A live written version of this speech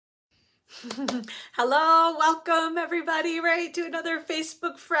Hello, welcome everybody, right, to another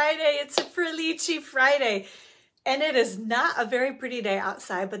Facebook Friday. It's a Frilici Friday. And it is not a very pretty day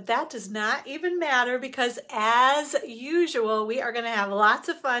outside, but that does not even matter because as usual, we are going to have lots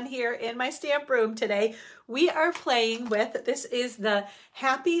of fun here in my stamp room today. We are playing with, this is the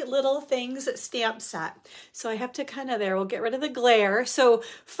Happy Little Things stamp set. So I have to we'll get rid of the glare. So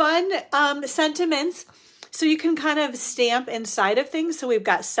fun sentiments. So you can kind of stamp inside of things. So we've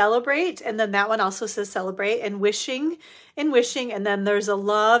got celebrate, and then that one also says celebrate, and wishing, and then there's a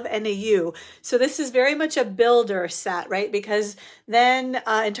love and a you. So this is very much a builder set, right? Because then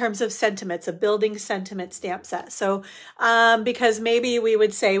in terms of sentiments, a building sentiment stamp set. So because maybe we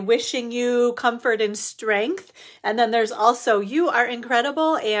would say wishing you comfort and strength. And then there's also you are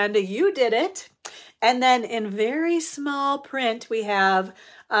incredible and you did it. And then in very small print, we have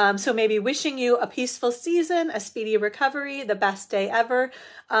so maybe wishing you a peaceful season, a speedy recovery, the best day ever,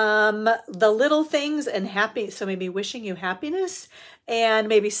 the little things and happy. So maybe wishing you happiness and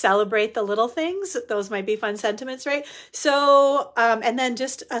maybe celebrate the little things. Those might be fun sentiments, right? So, and then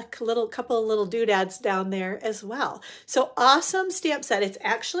just a couple of little doodads down there as well. So awesome stamp set. It's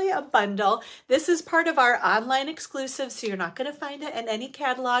actually a bundle. This is part of our online exclusive, so you're not going to find it in any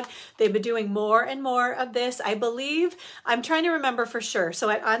catalog. They've been doing more and more of this. I believe, I'm trying to remember for sure. So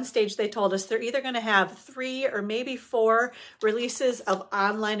at On Stage, they told us they're either going to have 3 or maybe 4 releases of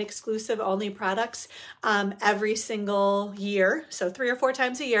online exclusive only products every single year. So 3 or 4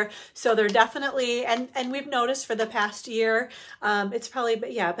 times a year. So they're definitely, and we've noticed for the past year, it's probably,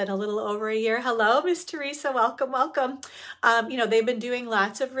 been a little over a year. Hello, Miss Teresa. Welcome, welcome. You know, they've been doing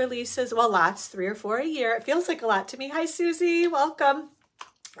lots of releases. Well, lots, 3 or 4 a year. It feels like a lot to me. Hi, Susie. Welcome.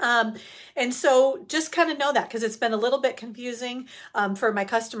 And so just kind of know that because it's been a little bit confusing for my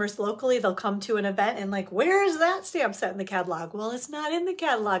customers locally. They'll come to an event and like, where is that stamp set in the catalog? Well, it's not in the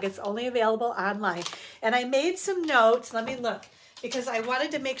catalog. It's only available online. And I made some notes. Let me look because I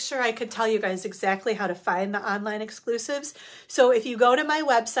wanted to make sure I could tell you guys exactly how to find the online exclusives. So if you go to my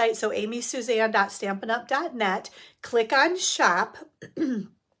website, so amysuzanne.stampinup.net, click on shop.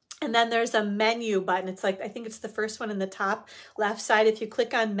 And then there's a menu button. It's like, I think it's the first one in the top left side. If you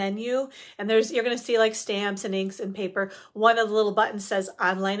click on menu and you're going to see like stamps and inks and paper. One of the little buttons says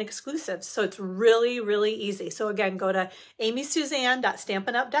online exclusives. So it's really, really easy. So again, go to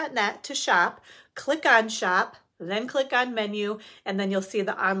amysuzanne.stampinup.net to shop, click on shop, then click on menu, and then you'll see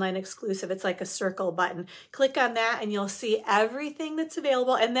the online exclusive. It's like a circle button. Click on that and you'll see everything that's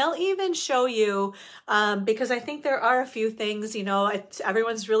available. And they'll even show you, because I think there are a few things, you know,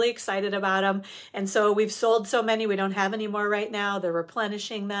 everyone's really excited about them. And so we've sold so many, we don't have any more right now. They're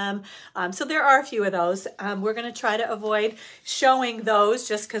replenishing them. So there are a few of those. We're going to try to avoid showing those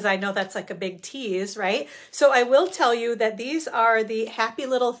just because I know that's like a big tease, right? So I will tell you that these are the Happy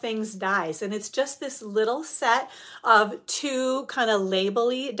Little Things dies. And it's just this little set of 2 kind of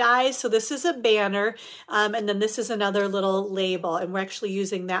label-y dies. So this is a banner, and then this is another little label, and we're actually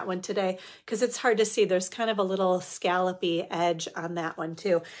using that one today because it's hard to see. There's kind of a little scallopy edge on that one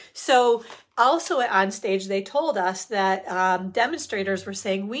too. So also at On Stage, they told us that demonstrators were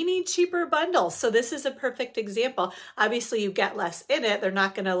saying we need cheaper bundles. So this is a perfect example. Obviously, you get less in it. They're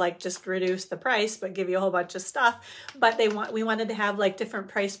not going to like just reduce the price, but give you a whole bunch of stuff. But we wanted to have like different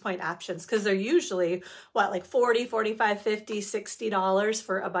price point options because they're usually what, like $40, $45, $50, $60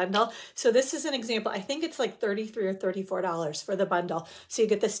 for a bundle. So this is an example. I think it's like $33 or $34 for the bundle. So you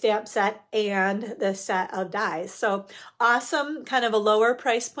get the stamp set and the set of dies. So awesome, kind of a lower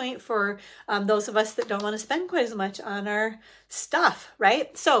price point for those of us that don't want to spend quite as much on our stuff,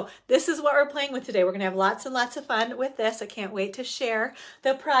 right? So this is what we're playing with today. We're going to have lots and lots of fun with this. I can't wait to share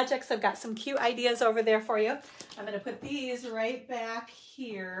the projects. I've got some cute ideas over there for you. I'm going to put these right back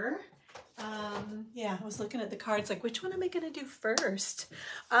here. Yeah, I was looking at the cards like, which one am I going to do first?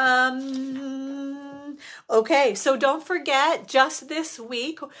 Okay, so don't forget, just this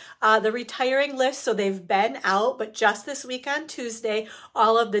week, the retiring list, so they've been out, but just this week on Tuesday,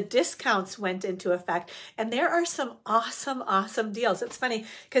 all of the discounts went into effect, and there are some awesome, awesome deals. It's funny,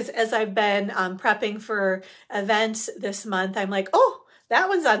 because as I've been prepping for events this month, I'm like, oh, that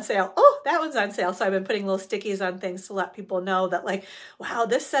one's on sale. Oh, that one's on sale. So I've been putting little stickies on things to let people know that like, wow,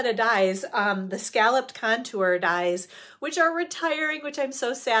 this set of dies, the scalloped contour dies, which are retiring, which I'm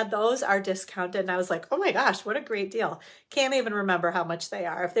so sad, those are discounted. And I was like, oh my gosh, what a great deal. Can't even remember how much they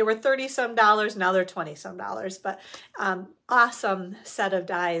are. If they were $30 some, now they're $20 some. But awesome set of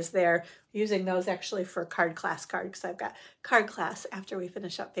dies there. Using those actually for card class because I've got card class after we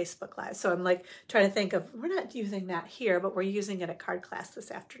finish up Facebook Live. So I'm like trying to think of, we're not using that here, but we're using it at card class this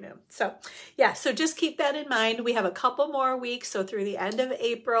afternoon. So yeah, so just keep that in mind. We have a couple more weeks. So through the end of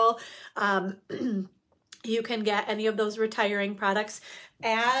April, you can get any of those retiring products.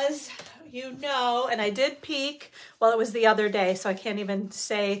 As you know, and I did peek, well, it was the other day, so I can't even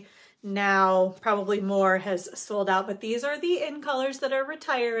say now, probably more has sold out, but these are the in colors that are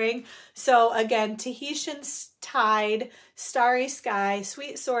retiring. So again, Tahitian Tide, Starry Sky,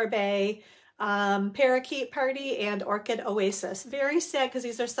 Sweet Sorbet, Parakeet Party, and Orchid Oasis. Very sad because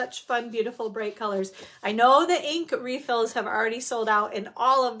these are such fun, beautiful, bright colors. I know the ink refills have already sold out in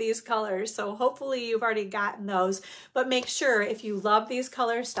all of these colors, so hopefully you've already gotten those. But make sure if you love these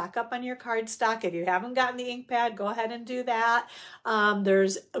colors, stock up on your card stock. If you haven't gotten the ink pad, go ahead and do that.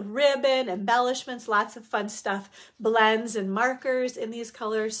 There's ribbon, embellishments, lots of fun stuff, blends and markers in these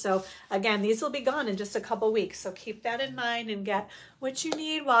colors. So again, these will be gone in just a couple weeks. So keep that in mind and get what you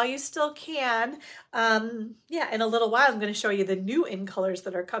need while you still can. Yeah, in a little while, I'm going to show you the new in colors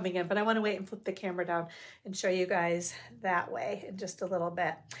that are coming in, but I want to wait and flip the camera down and show you guys that way in just a little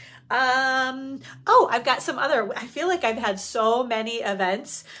bit. Oh, I've got some other, I feel like I've had so many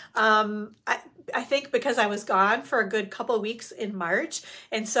events. I think because I was gone for a good couple of weeks in March,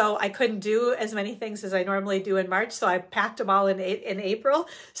 and so I couldn't do as many things as I normally do in March, so I packed them all in April.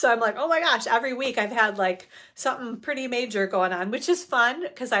 So I'm like, oh my gosh, every week I've had like something pretty major going on, which is fun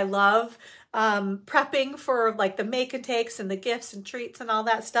because I love prepping for like the make and takes and the gifts and treats and all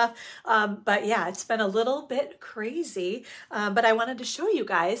that stuff. But yeah, it's been a little bit crazy, but I wanted to show you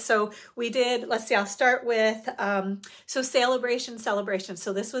guys. So we did, let's see, I'll start with, so Celebration.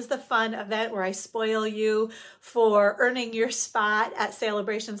 So this was the fun event where I spoil you for earning your spot at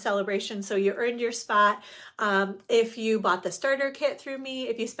Celebration. So you earned your spot if you bought the starter kit through me,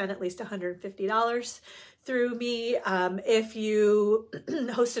 if you spent at least $150 through me, if you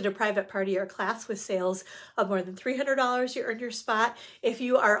hosted a private party or class with sales of more than $300, you earned your spot. If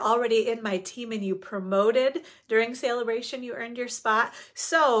you are already in my team and you promoted during Celebration, you earned your spot.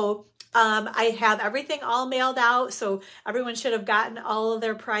 So I have everything all mailed out, so everyone should have gotten all of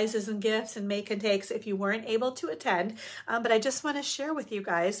their prizes and gifts and make and takes if you weren't able to attend. But I just want to share with you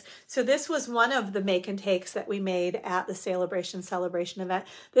guys. So this was one of the make and takes that we made at the Celebration event.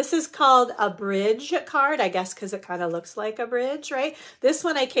 This is called a bridge card, I guess, because it kind of looks like a bridge, right? This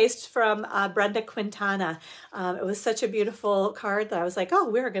one I cased from Brenda Quintana. It was such a beautiful card that I was like, oh,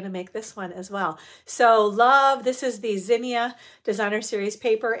 we're going to make this one as well. So love, this is the Zinnia Designer Series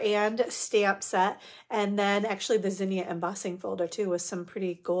paper and stamp set, and then actually the Zinnia embossing folder too with some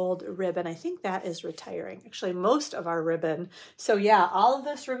pretty gold ribbon. I think that is retiring, actually most of our ribbon. So yeah, all of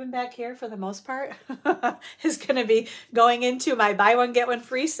this ribbon back here for the most part is going to be going into my buy one get one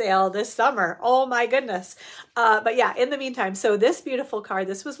free sale this summer. Oh my goodness. But yeah, in the meantime, so this beautiful card,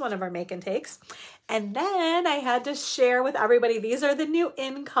 this was one of our make and takes. And then I had to share with everybody, these are the new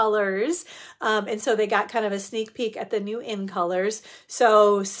in colors. And so they got kind of a sneak peek at the new in colors.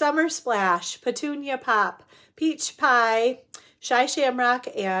 So Summer Splash, Petunia Pop, Peach Pie, Shy Shamrock,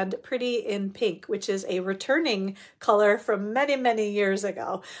 and Pretty in Pink, which is a returning color from many, many years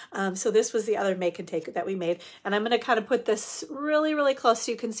ago. So this was the other make and take that we made. And I'm going to kind of put this really, really close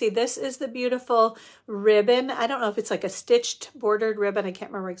so you can see this is the beautiful ribbon. I don't know if it's like a stitched bordered ribbon. I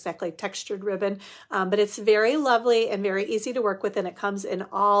can't remember exactly, textured ribbon, but it's very lovely and very easy to work with. And it comes in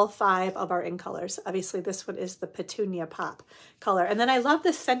all 5 of our in colors. Obviously, this one is the Petunia Pop color. And then I love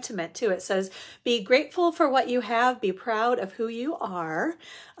this sentiment too. It says, be grateful for what you have, be proud of who you are.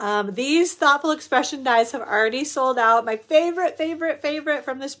 These thoughtful expression dies have already sold out. My favorite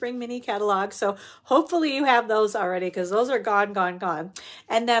from the spring mini catalog. So hopefully you have those already because those are gone.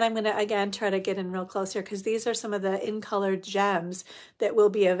 And then I'm going to again try to get in real close here because these are some of the in color gems that will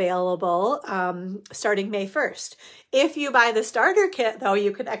be available starting May 1st. If you buy the starter kit though,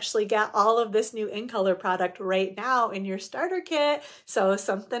 you can actually get all of this new in color product right now in your starter kit. So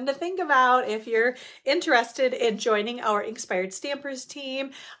something to think about if you're interested in joining our Inspired Stampers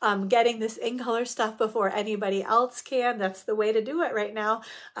team, getting this in color stuff before anybody else can. That's the way to do it right now.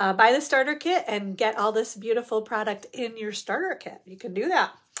 Buy the starter kit and get all this beautiful product in your starter kit. You can do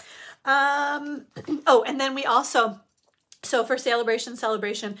that. Oh, and then we also, so for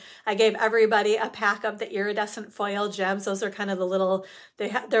Celebration, I gave everybody a pack of the iridescent foil gems. Those are kind of the little,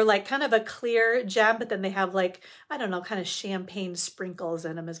 they're like kind of a clear gem, but then they have like, I don't know, kind of champagne sprinkles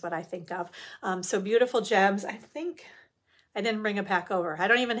in them is what I think of. So beautiful gems. I think I didn't bring a pack over. I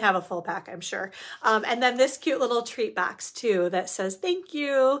don't even have a full pack, I'm sure. And then this cute little treat box too that says thank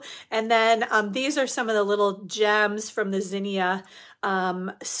you. And then these are some of the little gems from the Zinnia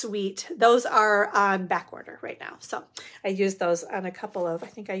suite. Those are on back order right now. So I used those on a couple of, I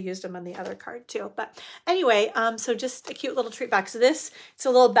think I used them on the other card too. But anyway, so just a cute little treat box. This, it's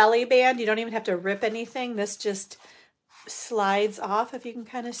a little belly band. You don't even have to rip anything. This just slides off, if you can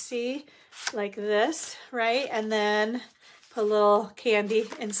kind of see, like this, right? And then put a little candy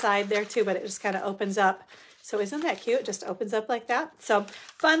inside there too, but it just kind of opens up. So isn't that cute? It just opens up like that. So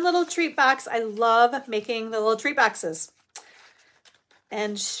fun little treat box. I love making the little treat boxes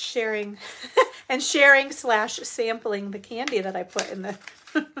and sharing slash sampling the candy that I put in the,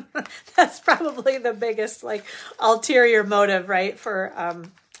 that's probably the biggest like ulterior motive, right? For,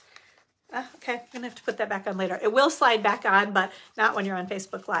 okay, I'm gonna have to put that back on later. It will slide back on, but not when you're on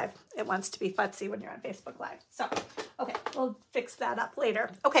Facebook Live. It wants to be futzy when you're on Facebook Live. So, okay, we'll fix that up later.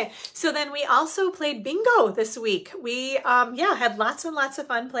 Okay, so then we also played bingo this week. We, had lots and lots of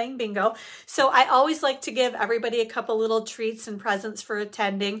fun playing bingo. So I always like to give everybody a couple little treats and presents for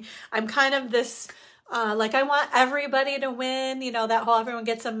attending. I'm kind of this, like I want everybody to win, you know, that whole everyone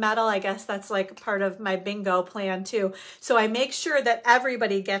gets a medal. I guess that's like part of my bingo plan too. So I make sure that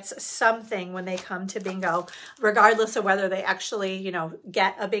everybody gets something when they come to bingo, regardless of whether they actually, you know,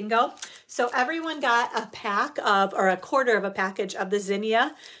 get a bingo. So everyone got a pack of, or a quarter of a package of the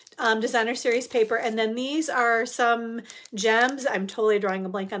Zinnia designer series paper. And then these are some gems. I'm totally drawing a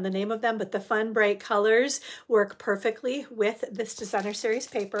blank on the name of them, but the fun bright colors work perfectly with this designer series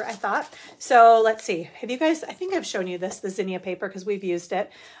paper, I thought. So let's see. Have you guys, I think I've shown you this, the Zinnia paper, because we've used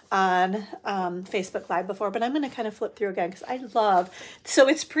it on Facebook Live before, but I'm going to kind of flip through again because I love, so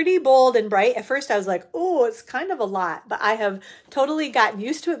it's pretty bold and bright. At first I was like, oh, it's kind of a lot, but I have totally gotten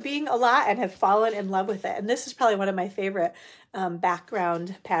used to it being a lot and have fallen in love with it. And this is probably one of my favorite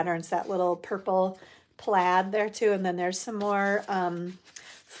background patterns, that little purple plaid there too. And then there's some more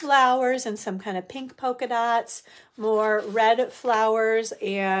flowers and some kind of pink polka dots, more red flowers,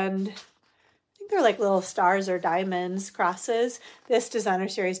 and I think they're like little stars or diamonds, crosses. This designer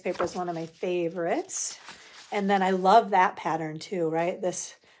series paper is one of my favorites. And then I love that pattern too, right?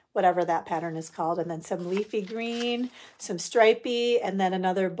 This, whatever that pattern is called, and then some leafy green, some stripy, and then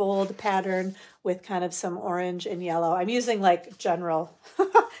another bold pattern with kind of some orange and yellow. I'm using like general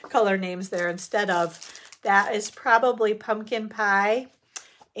color names there instead of, that is probably pumpkin pie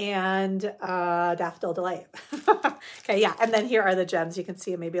and daffodil delight. Okay, yeah, and then here are the gems. You can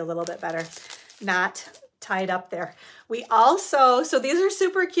see maybe a little bit better, not tied up there. We also, so these are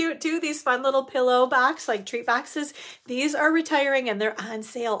super cute too, these fun little pillow box, like treat boxes. These are retiring and they're on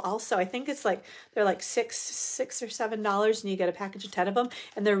sale also. I think it's like, they're like $6 or $7 and you get a package of 10 of them,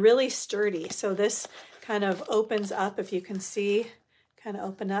 and they're really sturdy. So this kind of opens up, if you can see, kind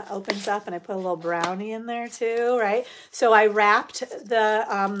of opens up, and I put a little brownie in there too, right? So I wrapped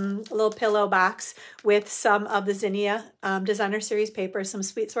the little pillow box with some of the Zinnia designer series paper, some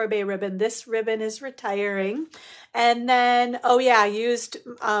sweet sorbet ribbon. This ribbon is retiring. And then, oh yeah, I used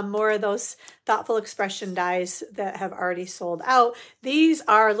more of those thoughtful expression dies that have already sold out. These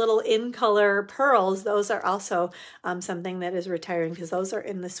are little in color pearls. Those are also something that is retiring because those are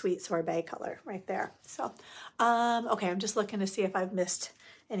in the sweet sorbet color right there. So, okay, I'm just looking to see if I've missed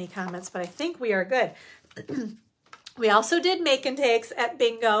any comments, but I think we are good. We also did make and takes at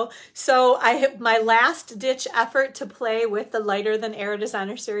bingo. So I have my last ditch effort to play with the lighter than air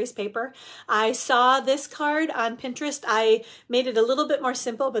designer series paper. I saw this card on Pinterest. I made it a little bit more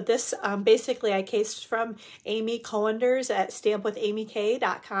simple, but this basically I cased from Amy Coenders at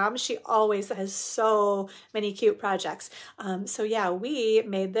stampwithamyk.com. She always has so many cute projects. So yeah, we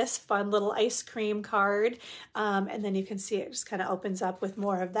made this fun little ice cream card. And then you can see it just kind of opens up with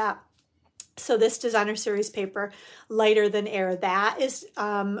more of that. So this designer series paper, lighter than air, that is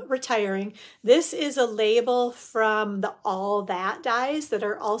retiring. This is a label from the All That dies that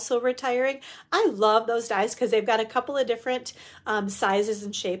are also retiring. I love those dies because they've got a couple of different sizes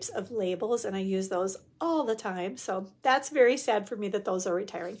and shapes of labels, and I use those all the time. So that's very sad for me that those are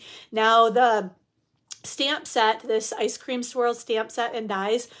retiring. Now the stamp set, this ice cream swirl stamp set and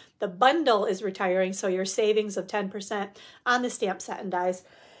dies, the bundle is retiring. So your savings of 10% on the stamp set and dies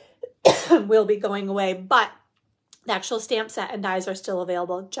will be going away, but the actual stamp set and dies are still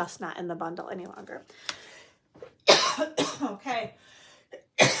available, just not in the bundle any longer. Okay,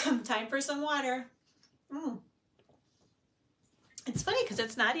 time for some water. It's funny because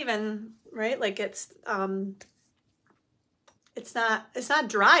it's not even, right, like it's not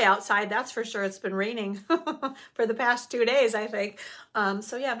dry outside, that's for sure. It's been raining for the past 2 days, I think.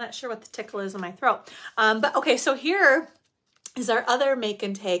 So yeah, I'm not sure what the tickle is in my throat. But okay, so here is our other make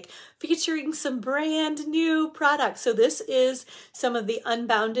and take featuring some brand new products. So this is some of the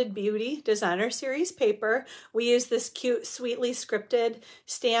Unbounded Beauty Designer Series paper. We use this cute, sweetly scripted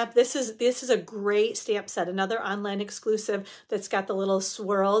stamp. This is a great stamp set, another online exclusive that's got the little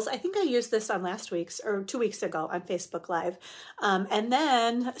swirls. I think I used this on last week's or 2 weeks ago on Facebook Live. And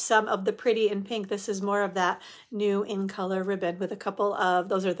then some of the Pretty in Pink. This is more of that new in color ribbon with a couple of,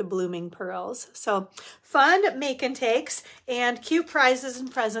 those are the blooming pearls. So fun make and takes and cute prizes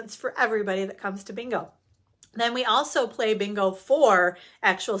and presents for everybody that comes to bingo. Then we also play bingo for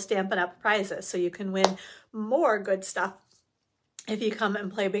actual Stampin' Up! Prizes, so you can win more good stuff if you come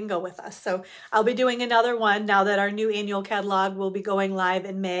and play bingo with us. So I'll be doing another one now that our new annual catalog will be going live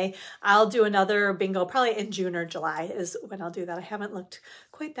in May. I'll do another bingo probably in June or July is when I'll do that. I haven't looked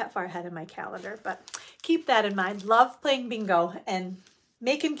quite that far ahead in my calendar, but keep that in mind. Love playing bingo and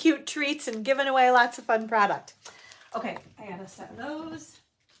making cute treats and giving away lots of fun product. Okay, I gotta set those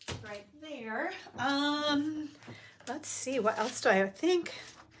right there. Let's see, what else do I think?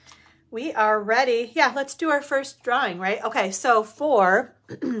 We are ready. Yeah, let's do our first drawing, right? Okay, so for,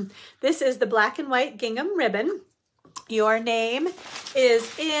 this is the black and white gingham ribbon. Your name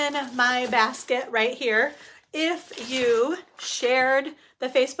is in my basket right here. If you shared the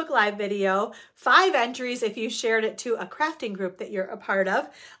Facebook Live video, 5 entries if you shared it to a crafting group that you're a part of.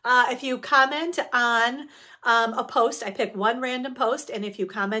 If you comment on a post, I pick one random post, and if you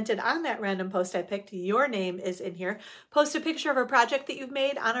commented on that random post I picked, your name is in here. Post a picture of a project that you've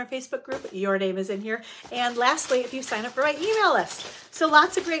made on our Facebook group, your name is in here. And lastly, if you sign up for my email list. So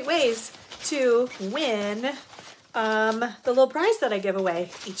lots of great ways to win the little prize that I give away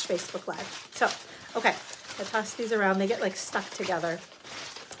each Facebook Live. So, okay, I toss these around, they get like stuck together.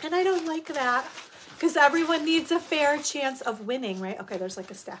 And I don't like that because everyone needs a fair chance of winning, right? Okay, there's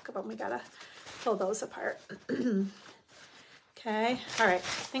like a stack of them. We gotta pull those apart. Okay, all right. I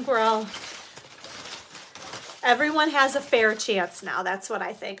think we're all, everyone has a fair chance now. That's what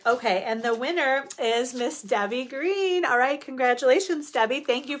I think. Okay, and the winner is Miss Debbie Green. All right, congratulations, Debbie.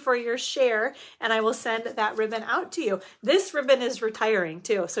 Thank you for your share, and I will send that ribbon out to you. This ribbon is retiring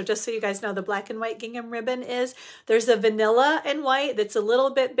too, so just so you guys know, the black and white gingham ribbon is, there's a vanilla and white that's a little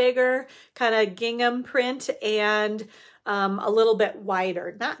bit bigger, kind of gingham print, and a little bit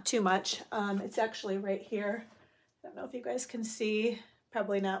wider, not too much. It's actually right here. I don't know if you guys can see,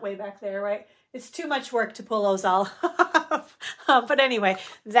 probably not way back there, right? It's too much work to pull those all off. But anyway,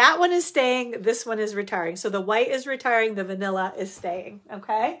 that one is staying, this one is retiring. So the white is retiring, the vanilla is staying,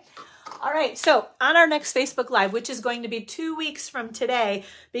 okay? All right, so on our next Facebook Live, which is going to be 2 weeks from today,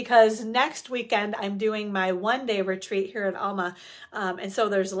 because next weekend I'm doing my one-day retreat here in Alma. And so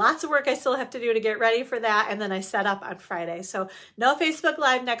there's lots of work I still have to do to get ready for that. And then I set up on Friday. So no Facebook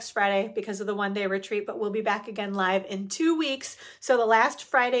Live next Friday because of the one-day retreat, but we'll be back again live in 2 weeks. So the last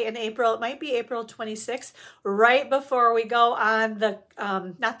Friday in April, it might be April 26th, right before we go on the,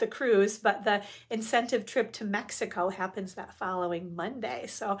 not the cruise, but the incentive trip to Mexico happens that following Monday.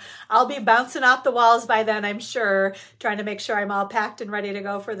 So I'll be bouncing off the walls by then, I'm sure, trying to make sure I'm all packed and ready to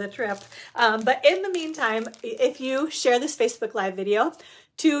go for the trip. But in the meantime, if you share this Facebook Live video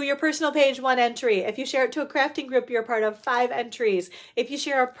to your personal page, 1 entry. If you share it to a crafting group, you're part of 5 entries. If you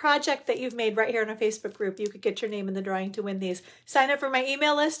share a project that you've made right here in a Facebook group, you could get your name in the drawing to win these. Sign up for my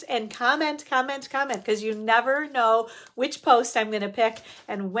email list and comment, because you never know which post I'm going to pick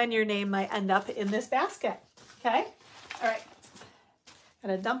and when your name might end up in this basket. Okay? All right.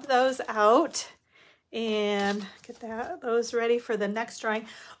 Gonna dump those out and get those ready for the next drawing.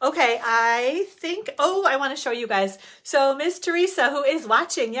 Okay, I think, oh, I want to show you guys. So Miss Teresa, who is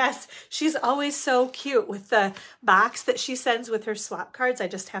watching, yes, she's always so cute with the box that she sends with her swap cards. I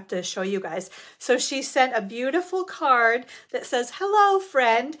just have to show you guys. So she sent a beautiful card that says, hello,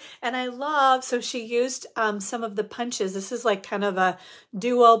 friend. And I love, so she used some of the punches. This is like kind of a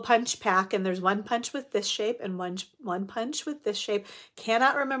duo punch pack, and there's one punch with this shape and one punch with this shape.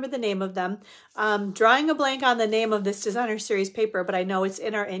 Cannot remember the name of them. Drawing a blank on the name of this designer series paper, but I know it's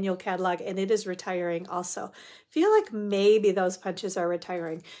in our annual catalog and it is retiring also. Feel like maybe those punches are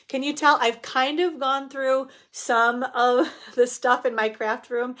retiring. Can you tell? I've kind of gone through some of the stuff in my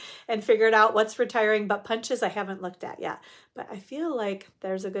craft room and figured out what's retiring, but punches I haven't looked at yet. But I feel like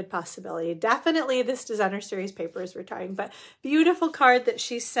there's a good possibility. Definitely this designer series paper is retiring, but beautiful card that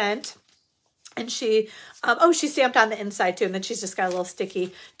she sent. And she, oh, she stamped on the inside too. And then she's just got a little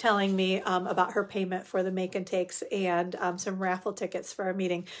sticky telling me about her payment for the make and takes and some raffle tickets for our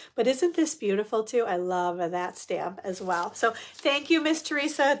meeting. But isn't this beautiful too? I love that stamp as well. So thank you, Miss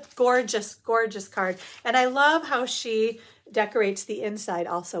Teresa. Gorgeous, gorgeous card. And I love how she decorates the inside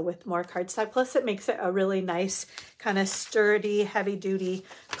also with more cardstock. Plus it makes it a really nice kind of sturdy, heavy duty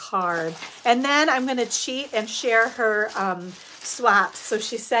card. And then I'm going to cheat and share her swaps. So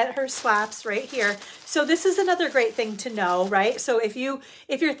she sent her swaps right here. So this is another great thing to know, right? So if you're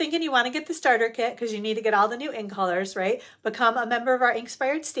thinking you want to get the starter kit because you need to get all the new ink colors, right? Become a member of our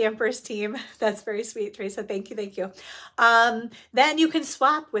Inkspired Stampers team. That's very sweet, Teresa. Thank you, thank you. Then you can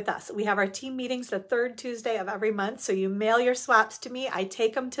swap with us. We have our team meetings the third Tuesday of every month. So you mail your swaps to me. I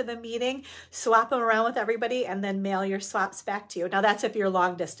take them to the meeting, swap them around with everybody, and then mail your swaps back to you. Now that's if you're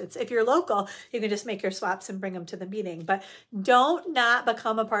long distance. If you're local, you can just make your swaps and bring them to the meeting. But don't not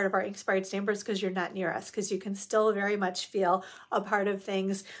become a part of our Inkspired Stampers because you're not near us, because you can still very much feel a part of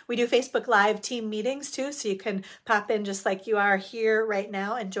things. We do Facebook Live team meetings too, so you can pop in just like you are here right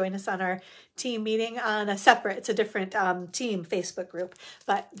now and join us on our team meeting on a separate, it's a different team Facebook group.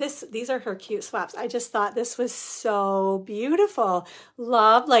 But these are her cute swaps. I just thought this was so beautiful.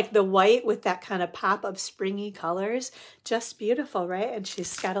 Love like the white with that kind of pop of springy colors. Just beautiful, right? And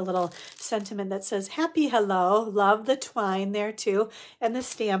she's got a little sentiment that says, happy hello. Love the twine there too. And the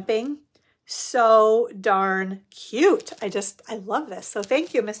stamping. So darn cute. I love this. So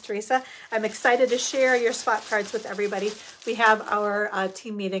thank you, Miss Teresa. I'm excited to share your swap cards with everybody. We have our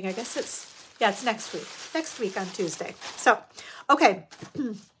team meeting. I guess it's next week on Tuesday. So, okay.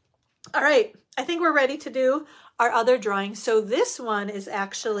 All right. I think we're ready to do our other drawing. So this one is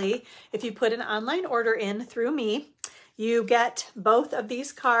actually, if you put an online order in through me, you get both of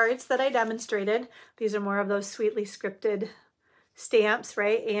these cards that I demonstrated. These are more of those sweetly scripted stamps,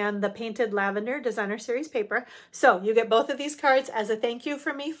 right? And the painted lavender designer series paper. So you get both of these cards as a thank you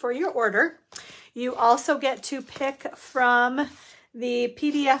from me for your order. You also get to pick from the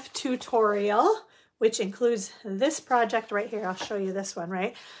PDF tutorial, which includes this project right here. I'll show you this one,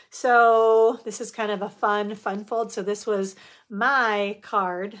 right? So this is kind of a fun fold. So this was my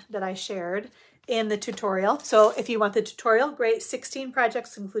card that I shared in the tutorial. So if you want the tutorial, great, 16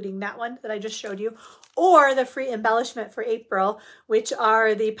 projects, including that one that I just showed you, or the free embellishment for April, which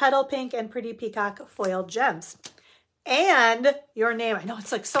are the Petal Pink and Pretty Peacock foiled gems. And your name, I know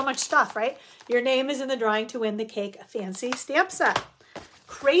it's like so much stuff, right? Your name is in the drawing to win the Cake Fancy stamp set.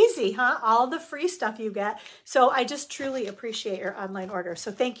 Crazy, huh? All the free stuff you get. So I just truly appreciate your online order.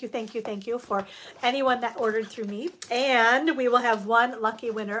 So thank you for anyone that ordered through me. And we will have one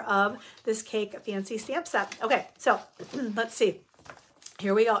lucky winner of this Cake Fancy stamp set. Okay, so let's see.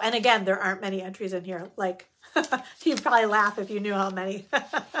 Here we go. And again, there aren't many entries in here. Like, you'd probably laugh if you knew how many.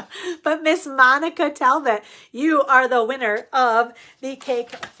 But Miss Monica Talbot, you are the winner of the Cake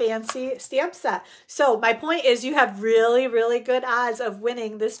Fancy stamp set. So my point is you have really, really good odds of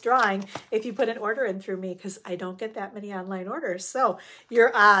winning this drawing if you put an order in through me, because I don't get that many online orders. So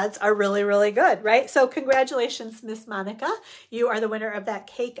your odds are really, really good, right? So congratulations, Miss Monica. You are the winner of that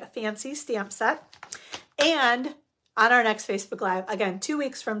Cake Fancy stamp set. And on our next Facebook Live, again, 2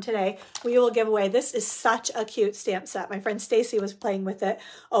 weeks from today, we will give away, this is such a cute stamp set. My friend Stacy was playing with it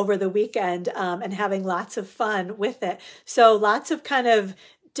over the weekend and having lots of fun with it. So lots of kind of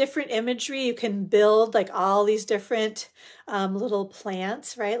different imagery. You can build like all these different little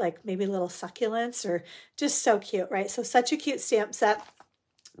plants, right? Like maybe little succulents, or just so cute, right? So such a cute stamp set.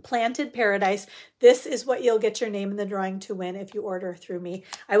 Planted Paradise. This is what you'll get your name in the drawing to win if you order through me.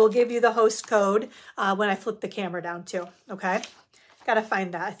 I will give you the host code when I flip the camera down too. Okay. Got to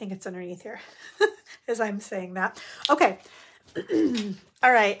find that. I think it's underneath here as I'm saying that. Okay.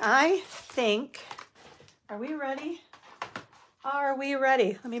 All right. I think, are we ready? Are we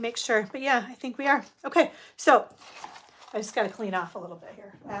ready? Let me make sure. But yeah, I think we are. Okay. So I just got to clean off a little bit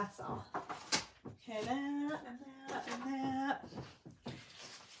here. That's all. Okay. That and that and that.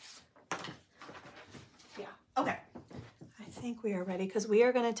 Okay, I think we are ready because we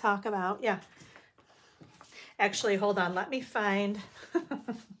are going to talk about, yeah. Actually, hold on. Let me find,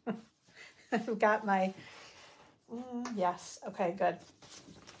 I've got my, yes. Okay, good.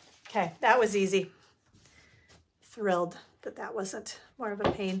 Okay, that was easy. Thrilled that that wasn't more of a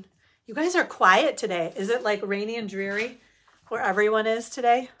pain. You guys are quiet today. Is it like rainy and dreary where everyone is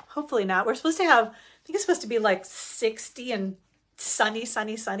today? Hopefully not. We're supposed to have, I think it's supposed to be like 60 and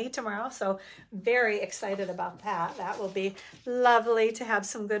sunny tomorrow. So very excited about that. That will be lovely to have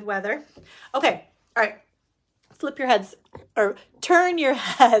some good weather. Okay. All right. Flip your heads, or turn your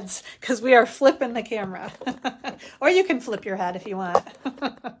heads, because we are flipping the camera. Or you can flip your head if you want.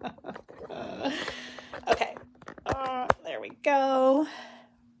 Okay. There we go.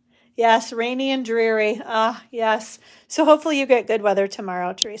 Yes. Rainy and dreary. Yes. So hopefully you get good weather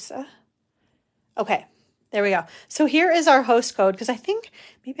tomorrow, Teresa. Okay. There we go. So here is our host code, because I think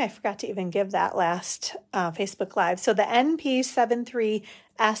maybe I forgot to even give that last Facebook Live. So the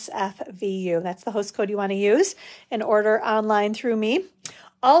NP73SFVU, that's the host code you want to use and order online through me.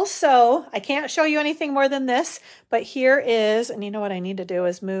 Also, I can't show you anything more than this, but here is, and you know what I need to do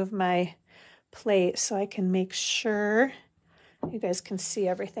is move my plate so I can make sure you guys can see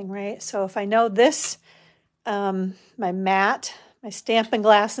everything, right? So if I know this, my mat, my Stampin'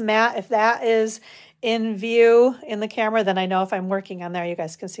 Glass mat, if that is in view in the camera, then I know if I'm working on there, you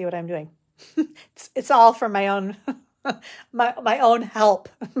guys can see what I'm doing. It's all for my own my own help,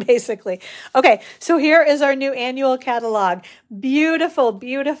 basically. Okay, so here is our new annual catalog. Beautiful,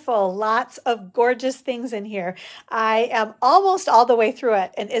 beautiful, lots of gorgeous things in here. I am almost all the way through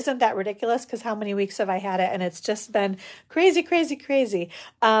it, and isn't that ridiculous? Because how many weeks have I had it? And it's just been crazy, crazy, crazy.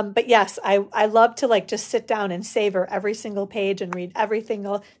 But yes, I love to like just sit down and savor every single page and read every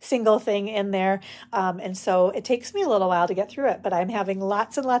single thing in there. And so it takes me a little while to get through it, but I'm having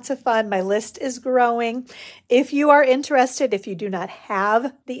lots and lots of fun. My list is growing. If you are interested, if you do not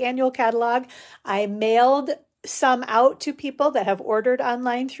have the annual catalog, I mailed some out to people that have ordered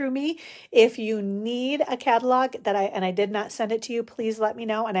online through me. If you need a catalog that I did not send it to you, please let me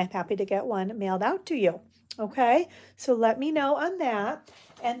know, and I'm happy to get one mailed out to you. Okay, so let me know on that.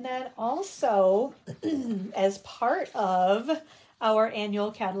 And then also, as part of our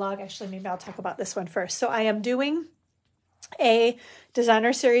annual catalog, actually, maybe I'll talk about this one first. So I am doing a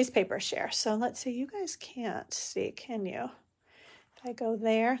designer series paper share. So let's see, you guys can't see, can you? If I go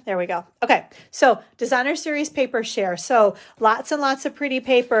there we go. Okay, so designer series paper share. So lots and lots of pretty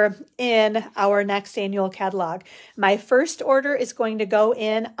paper in our next annual catalog. My first order is going to go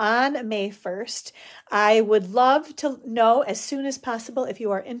in on May 1st. I would love to know as soon as possible if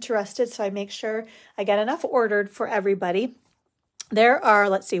you are interested, so I make sure I get enough ordered for everybody. There are,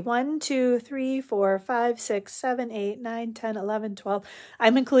 let's see, 1, 2, 3, 4, 5, 6, 7, 8, 9, 10, 11, 12.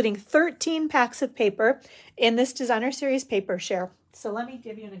 I'm including 13 packs of paper in this designer series paper share. So let me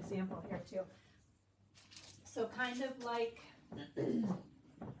give you an example here too. So kind of like,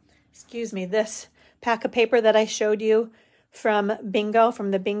 excuse me, this pack of paper that I showed you from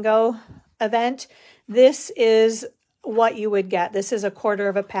the bingo event. This is what you would get. This is a quarter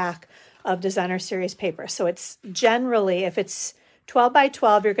of a pack of designer series paper. So it's generally, if it's 12 by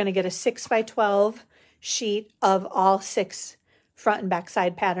 12, you're going to get a 6 by 12 sheet of all 6 front and back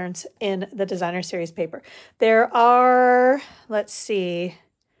side patterns in the designer series paper. There are, let's see,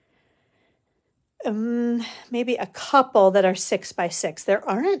 maybe a couple that are 6 by 6. There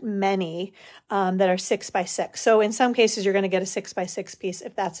aren't many that are 6 by 6. So in some cases, you're going to get a 6 by 6 piece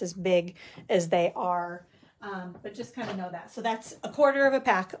if that's as big as they are. But just kind of know that. So that's a quarter of a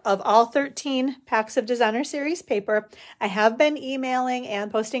pack of all 13 packs of designer series paper. I have been emailing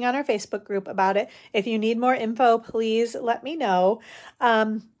and posting on our Facebook group about it. If you need more info, please let me know.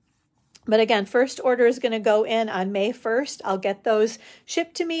 But again, first order is going to go in on May 1st. I'll get those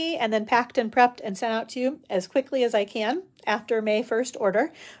shipped to me and then packed and prepped and sent out to you as quickly as I can after May 1st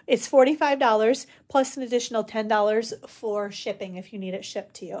order. It's $45 plus an additional $10 for shipping if you need it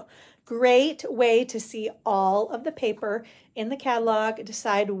shipped to you. Great way to see all of the paper in the catalog,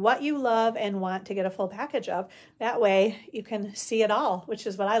 decide what you love and want to get a full package of. That way you can see it all, which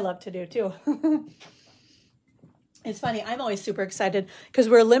is what I love to do too. It's funny, I'm always super excited because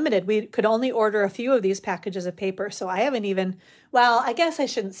we're limited. We could only order a few of these packages of paper. So I haven't even, well, I guess I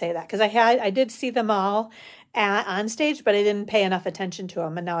shouldn't say that because I did see them all on stage, but I didn't pay enough attention to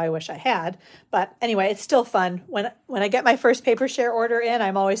them. And now I wish I had. But anyway, it's still fun. When I get my first paper share order in,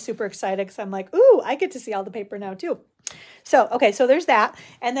 I'm always super excited because I'm like, ooh, I get to see all the paper now too. So, okay, so there's that.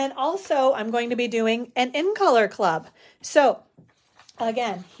 And then also I'm going to be doing an in color club. So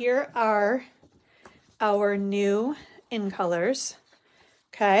again, here are our new in colors.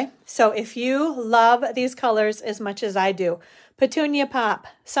 Okay, so if you love these colors as much as I do, Petunia Pop,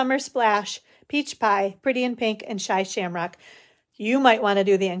 Summer Splash, Peach Pie, Pretty in Pink, and Shy Shamrock, you might want to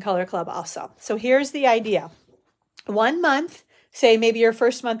do the in color club also. So here's the idea. 1 month, say maybe your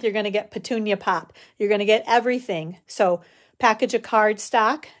first month you're going to get Petunia Pop. You're going to get everything. So package of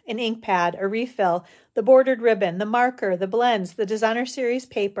cardstock, an ink pad, a refill, the bordered ribbon, the marker, the blends, the designer series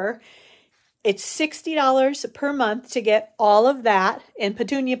paper. It's $60 per month to get all of that in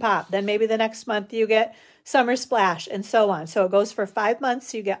Petunia Pop. Then maybe the next month you get Summer Splash and so on. So it goes for 5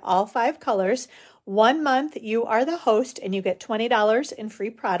 months. You get all 5 colors. 1 month you are the host and you get $20 in free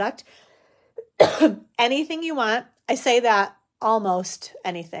product. Anything you want. I say that almost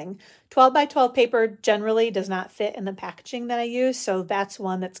anything. 12 by 12 paper generally does not fit in the packaging that I use. So that's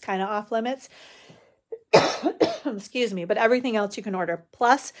one that's kind of off limits. Excuse me, but everything else you can order.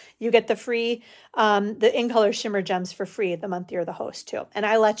 Plus, you get the free, the In Color Shimmer Gems for free the month you're the host too. And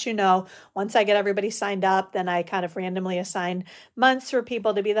I let you know, once I get everybody signed up, then I kind of randomly assign months for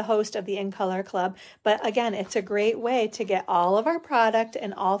people to be the host of the In Color Club. But again, it's a great way to get all of our product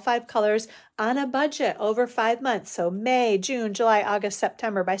in all 5 colors on a budget over 5 months. So May, June, July, August,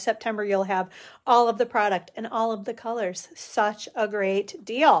 September. By September, you'll have all of the product in all of the colors. Such a great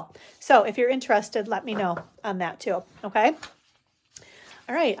deal. So if you're interested, let me know on that too. Okay.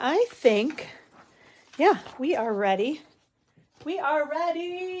 All right. I think, yeah, we are ready. We are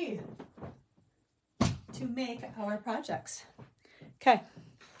ready to make our projects. Okay.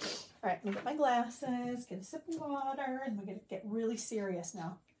 All right. Let me get my glasses, get a sip of water, and we're going to get really serious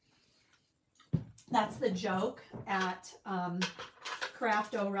now. That's the joke at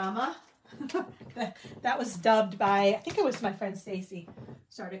Craft-O-Rama. That was dubbed by, I think it was my friend Stacy,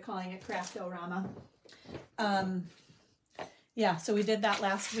 started calling it Craft-O-Rama. Yeah, so we did that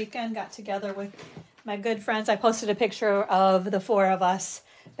last weekend, got together with my good friends. I posted a picture of the 4 of us.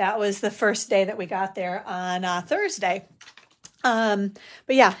 That was the first day that we got there on Thursday. But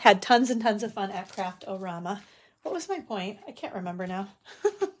yeah, had tons and tons of fun at Craft-O-Rama. What was my point? I can't remember now.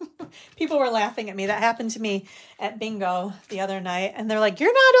 People were laughing at me. That happened to me at bingo the other night. And they're like,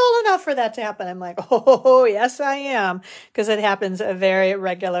 you're not old enough for that to happen. I'm like, oh, yes, I am. Because it happens very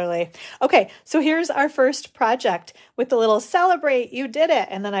regularly. Okay, so here's our first project with the little celebrate, you did it.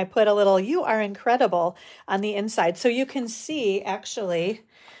 And then I put a little you are incredible on the inside. So you can see actually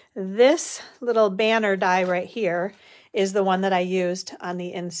this little banner die right here is the one that I used on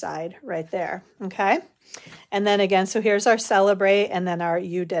the inside right there. Okay. And then again, so here's our celebrate and then our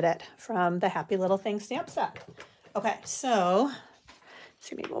you did it from the Happy Little Thing stamp set. Okay, so let's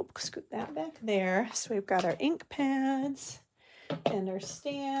see, maybe we'll scoot that back there. So we've got our ink pads and our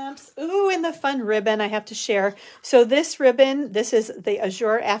stamps. Ooh, and the fun ribbon I have to share. So this ribbon, this is the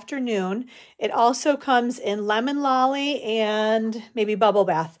Azure Afternoon. It also comes in Lemon Lolly and maybe Bubble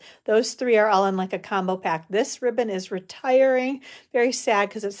Bath. Those 3 are all in like a combo pack. This ribbon is retiring. Very sad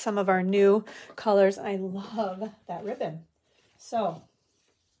because it's some of our new colors. I love that ribbon. So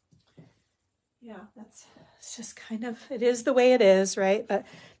yeah, it's just kind of, it is the way it is, right?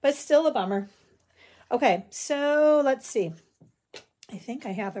 But still a bummer. Okay, so let's see. I think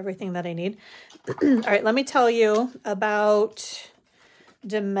I have everything that I need. All right, let me tell you about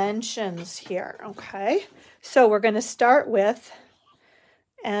dimensions here, okay? So we're going to start with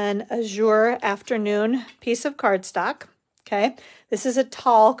an Azure Afternoon piece of cardstock, okay? This is a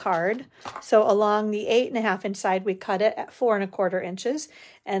tall card. So along the 8.5 inch side, we cut it at 4 1/4 inches.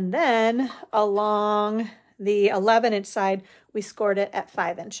 And then along the 11 inch side, we scored it at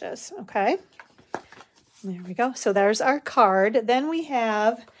 5 inches, okay? There we go. So there's our card. Then we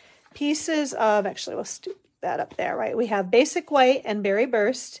have pieces of, actually we'll stick that up there, right? We have Basic White and Berry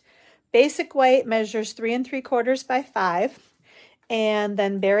Burst. Basic White measures 3 3/4 by 5. And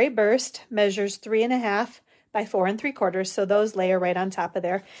then Berry Burst measures 3 1/2 by 4 3/4. So those layer right on top of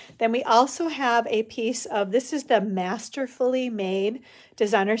there. Then we also have a piece of, this is the Masterfully Made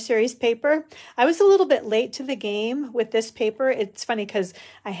Designer Series paper. I was a little bit late to the game with this paper. It's funny because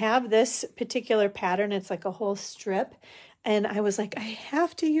I have this particular pattern. It's like a whole strip. And I was like, I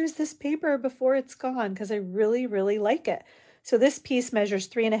have to use this paper before it's gone because I really, really like it. So this piece measures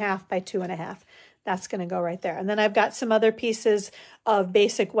 3 1/2 by 2 1/2. That's going to go right there. And then I've got some other pieces of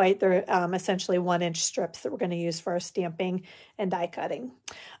Basic White. They're essentially 1 inch strips that we're going to use for our stamping and die cutting.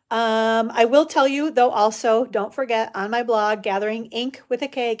 I will tell you, though, also, don't forget on my blog, Gathering Ink with a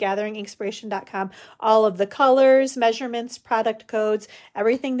K, gatheringinkspiration.com, all of the colors, measurements, product codes,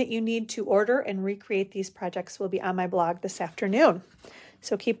 everything that you need to order and recreate these projects will be on my blog this afternoon.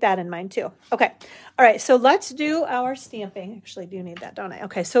 So keep that in mind too. Okay. All right. So let's do our stamping. Actually, do need that, don't I?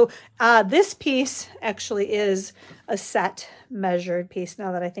 Okay. So this piece actually is a set measured piece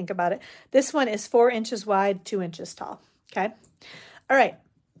now that I think about it. This one is 4 inches wide, 2 inches tall. Okay. All right.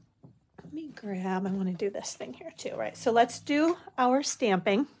 Let me grab, I want to do this thing here too, right? So let's do our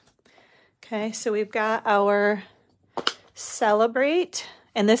stamping. Okay. So we've got our Celebrate,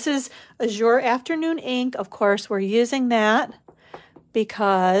 and this is Azure Afternoon ink. Of course, we're using that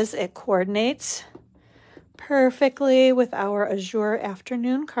because it coordinates perfectly with our Azure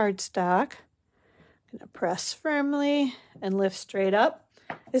Afternoon cardstock. I'm going to press firmly and lift straight up.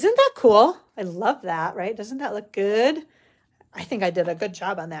 Isn't that cool? I love that, right? Doesn't that look good? I think I did a good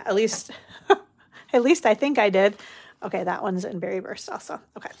job on that. At least I think I did. Okay, that one's in Berry Burst also.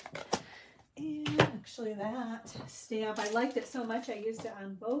 Okay. And actually that stamp, I liked it so much I used it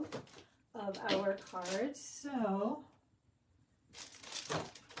on both of our cards. So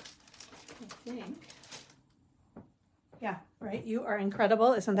I think Yeah, right. You are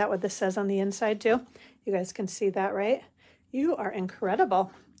incredible. Isn't that what this says on the inside too? You guys can see that, right? You are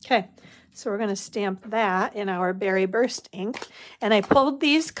incredible. Okay, so we're going to stamp that in our Berry Burst ink. And I pulled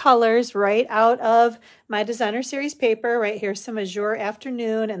these colors right out of my Designer Series paper. Right here, some Azure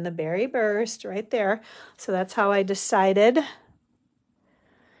Afternoon and the Berry Burst right there. So that's how I decided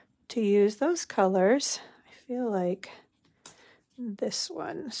to use those colors. I feel like this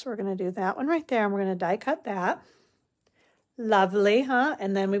one. So we're going to do that one right there, and we're going to die cut that. Lovely, huh?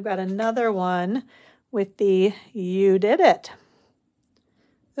 And then we've got another one with the You Did It.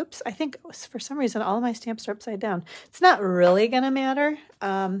 Oops, I think for some reason all of my stamps are upside down. It's not really going to matter.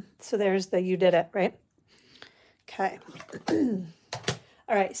 So there's the You Did It, right? Okay.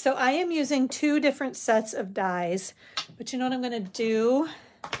 All right, so I am using 2 different sets of dies, but you know what I'm going to do?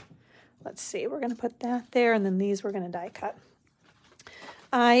 Let's see, we're going to put that there, and then these we're going to die cut.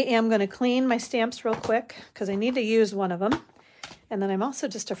 I am going to clean my stamps real quick because I need to use one of them. And then I'm also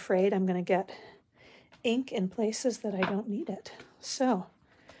just afraid I'm going to get ink in places that I don't need it. So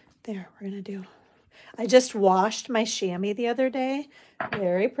there, we're going to do. I just washed my chamois the other day.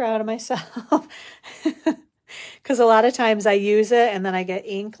 Very proud of myself. Because a lot of times I use it and then I get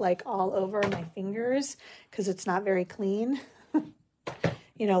ink like all over my fingers because it's not very clean.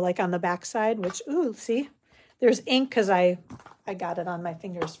 You know, like on the back side, which, ooh, see? There's ink because I got it on my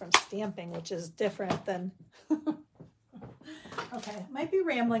fingers from stamping, which is different than... Okay, might be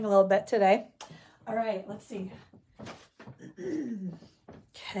rambling a little bit today. All right, let's see.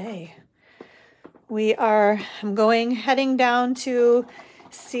 Okay. I'm heading down to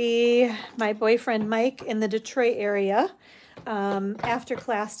see my boyfriend Mike in the Detroit area after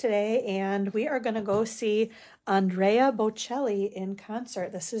class today, and we are going to go see Andrea Bocelli in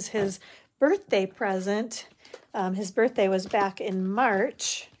concert. This is his birthday present. His birthday was back in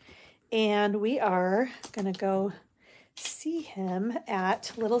March, and we are going to go see him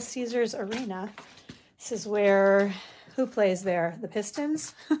at Little Caesars Arena. This is where, who plays there? The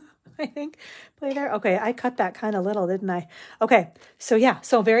Pistons, I think, play there. Okay, I cut that kind of little, didn't I? Okay, so yeah,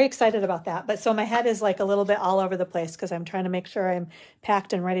 so very excited about that. But so my head is like a little bit all over the place because I'm trying to make sure I'm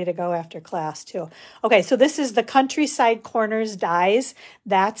packed and ready to go after class too. Okay, so this is the Countryside Corners dies.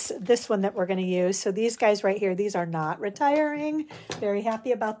 That's this one that we're going to use. So these guys right here, these are not retiring. Very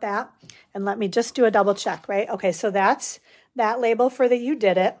happy about that. And let me just do a double check, right? Okay, so that's that label for the You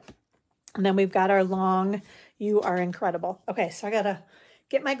Did It. And then we've got our long You Are Incredible. Okay, so I got to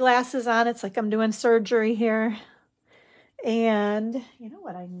get my glasses on. It's like I'm doing surgery here. And you know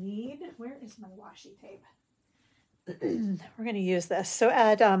what I need? Where is my washi tape? We're going to use this. So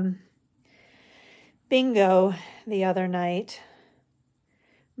at bingo the other night,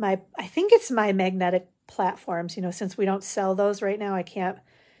 I think it's my magnetic platforms, you know, since we don't sell those right now, I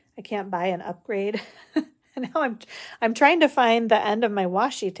can't buy an upgrade. And now I'm trying to find the end of my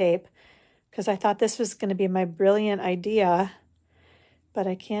washi tape because I thought this was going to be my brilliant idea, but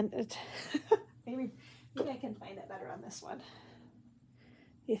I can't. Maybe I can find it better on this one.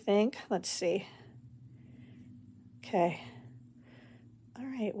 You think? Let's see. Okay. All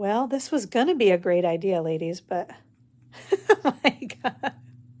right. Well, this was going to be a great idea, ladies, but oh my God.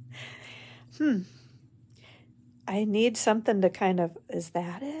 I need something to kind of, is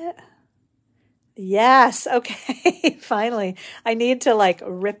that it? Yes. Okay. Finally. I need to like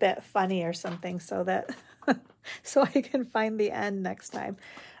rip it funny or something so that, so I can find the end next time.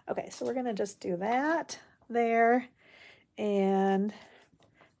 Okay. So we're going to just do that there. And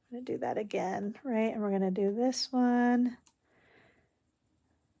I'm going to do that again, right? And we're going to do this one.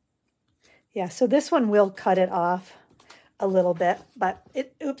 Yeah. So this one will cut it off a little bit, but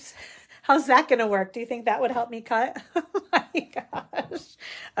oops. How's that going to work? Do you think that would help me cut? Oh my gosh.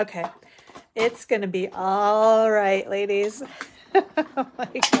 Okay. It's going to be all right, ladies. Oh my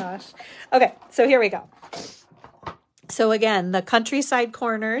gosh. Okay, so here we go. So again, the Countryside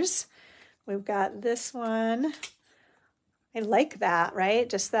Corners. We've got this one. I like that, right?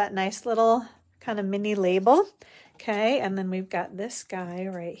 Just that nice little kind of mini label. Okay, and then we've got this guy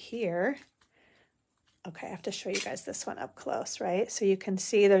right here. Okay, I have to show you guys this one up close, right? So you can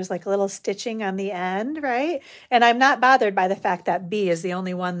see there's like a little stitching on the end, right? And I'm not bothered by the fact that B is the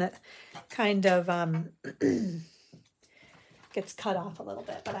only one that kind of gets cut off a little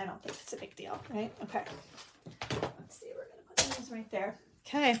bit, but I don't think it's a big deal, right? Okay, let's see, we're gonna put these right there.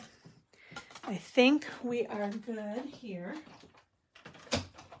 Okay, I think we are good here.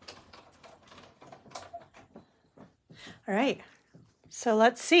 All right. So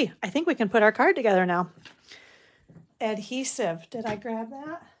let's see. I think we can put our card together now. Adhesive. Did I grab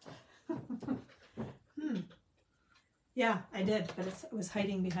that? Yeah, I did, but it was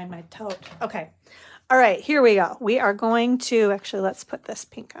hiding behind my tote. Okay. All right, here we go. We are going to, actually, let's put this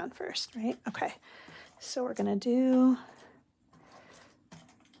pink on first, right? Okay. So we're going to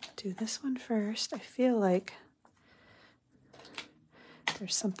do this one first. I feel like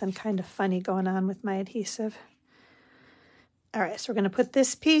there's something kind of funny going on with my adhesive. All right, so we're going to put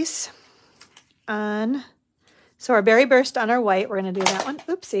this piece on. So our berry burst on our white, we're going to do that one.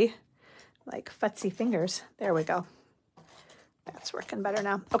 Oopsie, like futzy fingers. There we go. That's working better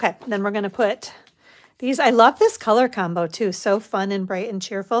now. Okay, then we're going to put these. I love this color combo too. So fun and bright and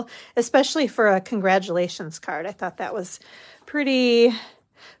cheerful, especially for a congratulations card. I thought that was pretty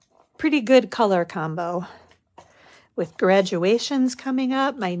good color combo. With graduations coming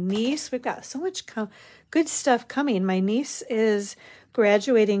up, my niece, we've got so much good stuff coming. My niece is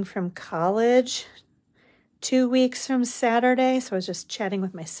graduating from college 2 weeks from Saturday. So I was just chatting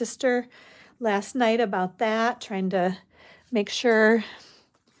with my sister last night about that, trying to make sure,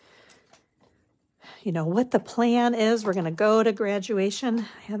 you know, what the plan is. We're going to go to graduation.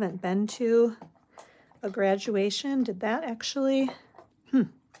 I haven't been to a graduation. Did that actually?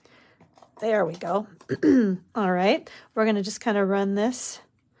 There we go. All right. We're going to just kind of run this.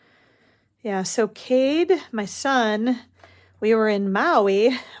 Yeah. So Cade, my son, we were in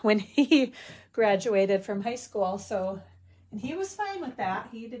Maui when he graduated from high school. So, and he was fine with that.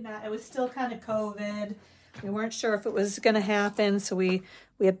 He did not, it was still kind of COVID. We weren't sure if it was going to happen. So we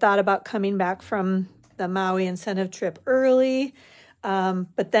had thought about coming back from the Maui incentive trip early.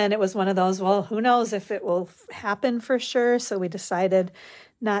 But then it was one of those, well, who knows if it will happen for sure. So we decided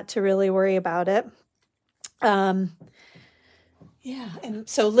not to really worry about it. Yeah, and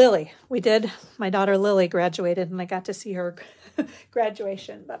so Lily, my daughter Lily graduated and I got to see her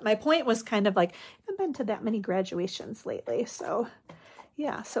graduation. But my point was kind of like, I haven't been to that many graduations lately. So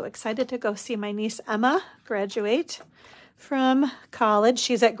yeah, so excited to go see my niece Emma graduate from college.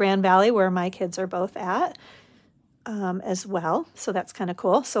 She's at Grand Valley where my kids are both at. As well. So that's kind of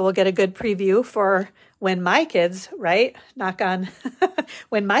cool. So we'll get a good preview for when my kids, right? Knock on,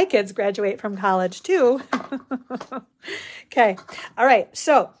 when my kids graduate from college too. Okay. All right.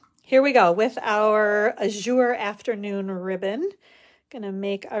 So here we go with our Azure Afternoon ribbon. Going to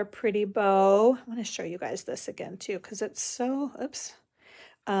make our pretty bow. I want to show you guys this again too, because it's so, oops.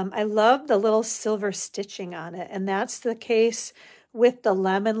 I love the little silver stitching on it. And that's the case with the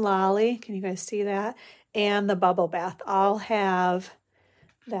lemon lolly. Can you guys see that? And the bubble bath all have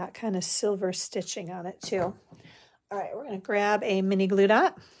that kind of silver stitching on it too. All right, we're going to grab a mini glue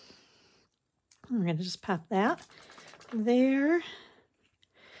dot. We're going to just pop that there.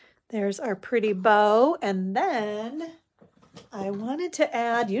 There's our pretty bow. And then I wanted to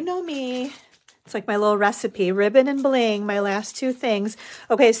add, you know me, it's like my little recipe, ribbon and bling, my last two things.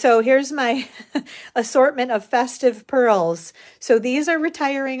 Okay, so here's my assortment of festive pearls. So these are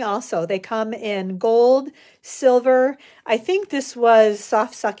retiring also. They come in gold, silver. I think this was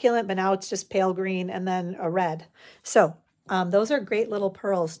soft succulent, but now it's just pale green and then a red. So those are great little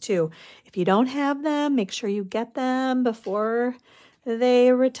pearls too. If you don't have them, make sure you get them before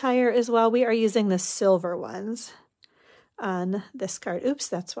they retire as well. We are using the silver ones on this card. Oops,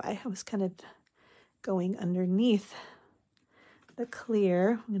 that's why I was kind of going underneath the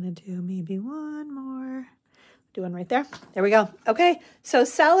clear. I'm going to do maybe one more. Do one right there. There we go. Okay, so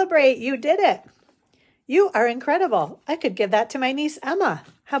celebrate. You did it. You are incredible. I could give that to my niece, Emma.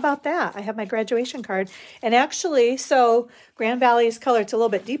 How about that? I have my graduation card. And actually, so Grand Valley's color, it's a little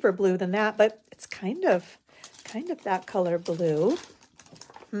bit deeper blue than that, but it's kind of that color blue.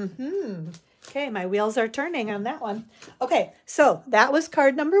 Okay, my wheels are turning on that one. Okay, so that was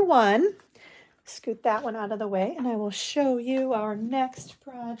card number 1. Scoot that one out of the way, and I will show you our next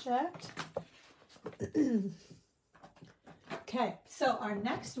project. Okay, so our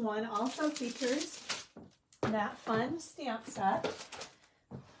next one also features that fun stamp set.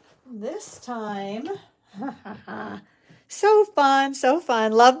 This time, so fun, so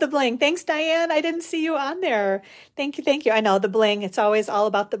fun. Love the bling. Thanks, Diane. I didn't see you on there. Thank you, thank you. I know the bling. It's always all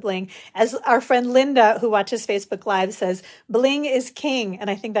about the bling. As our friend Linda, who watches Facebook Live, says, bling is king. And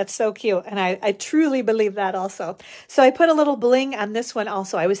I think that's so cute. And I truly believe that also. So I put a little bling on this one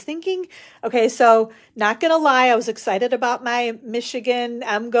also. I was thinking, okay, so not going to lie, I was excited about my Michigan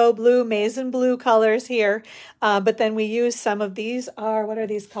Emgo blue, maize and blue colors here. But then we use some of these what are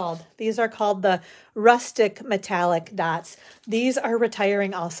these called? These are called the rustic metallic dots. These are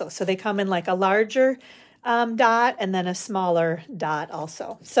retiring also. So they come in like a larger dot and then a smaller dot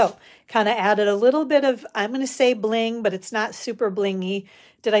also. So kind of added a little bit of, I'm going to say bling, but it's not super blingy.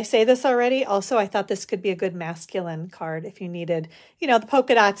 Did I say this already? Also, I thought this could be a good masculine card if you needed, you know, the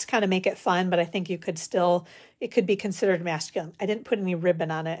polka dots kind of make it fun, but I think you could still, it could be considered masculine. I didn't put any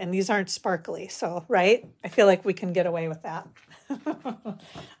ribbon on it, and these aren't sparkly. So, right? I feel like we can get away with that.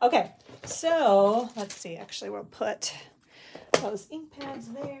 Okay, so let's see. Actually, we'll put those ink pads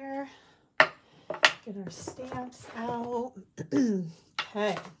there. Get our stamps out.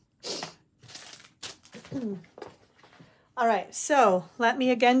 Okay. All right, so let me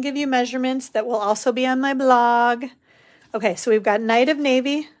again give you measurements that will also be on my blog. Okay, so we've got Night of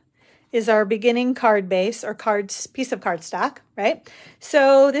Navy is our beginning card base or piece of cardstock, right?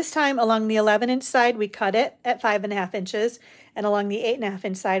 So this time along the 11-inch side, we cut it at 5.5 inches, and along the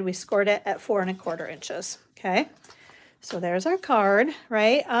 8.5-inch side, we scored it at 4.25 inches, okay? So there's our card,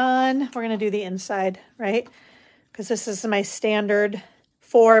 right? We're gonna do the inside, right? Because this is my standard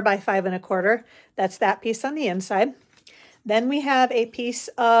 4 by 5.25. That's that piece on the inside. Then we have a piece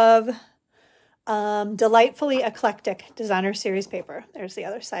of Delightfully Eclectic Designer Series paper. There's the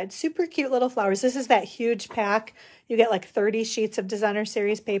other side. Super cute little flowers. This is that huge pack. You get like 30 sheets of Designer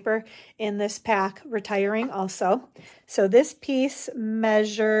Series paper in this pack, retiring also. So this piece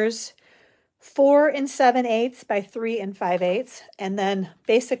measures 4 7/8 by 3 5/8, and then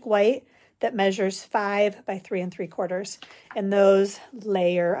basic white that measures 5 by 3 3/4, and those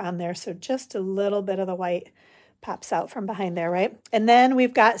layer on there. So just a little bit of the white pops out from behind there, right? And then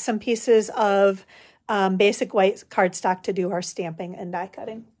we've got some pieces of basic white cardstock to do our stamping and die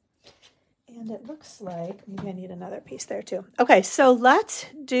cutting. And it looks like maybe I need another piece there too. Okay, so let's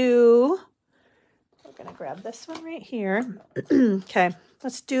do, we're gonna grab this one right here. Okay,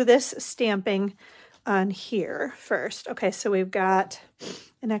 let's do this stamping on here first. Okay, so we've got,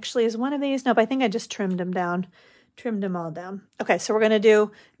 and actually is one of these, nope, I think I just trimmed them down, trimmed them all down. Okay, so we're gonna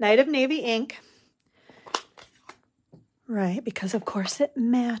do Night of Navy ink. Right, because of course it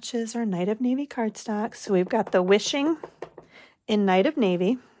matches our Night of Navy cardstock. So we've got the Wishing in Night of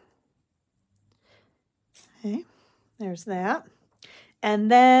Navy. Okay, there's that. And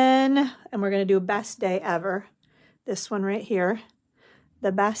then, and we're going to do Best Day Ever. This one right here.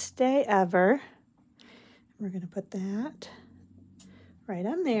 The Best Day Ever. We're going to put that right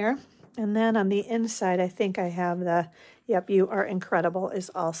on there. And then on the inside, I think I have the, yep, You Are Incredible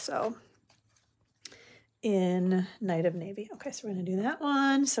is also in Night of Navy. Okay, so we're going to do that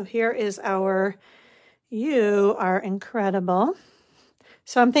one. So here is our You Are Incredible.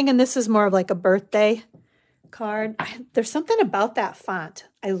 So I'm thinking this is more of like a birthday card. There's something about that font.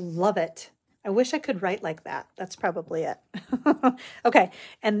 I love it. I wish I could write like that. That's probably it. Okay,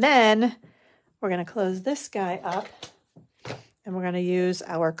 and then we're going to close this guy up, and we're going to use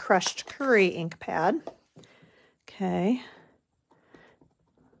our Crushed Curry ink pad. Okay.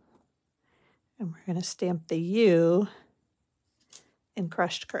 And we're going to stamp the U in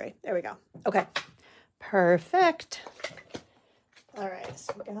Crushed Curry. There we go. Okay, perfect. All right,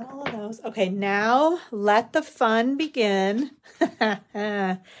 so we got all of those. Okay, now let the fun begin.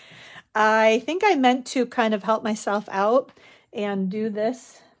 I think I meant to kind of help myself out and do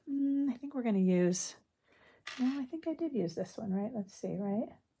this. I think we're going to use, no, I think I did use this one, right? Let's see, right?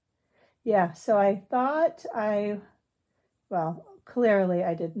 Yeah, so I thought well, clearly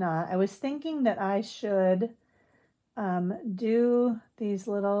I did not. I was thinking that I should do these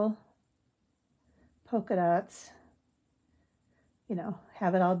little polka dots, you know,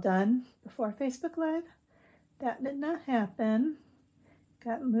 have it all done before Facebook Live. That did not happen.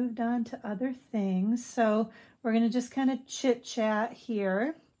 Got moved on to other things. So we're going to just kind of chit chat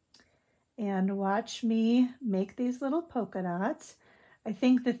here and watch me make these little polka dots. I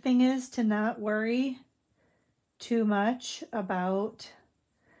think the thing is to not worry too much about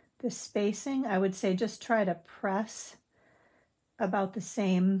the spacing. I would say just try to press about the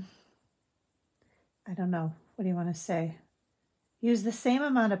same, I don't know, what do you want to say? Use the same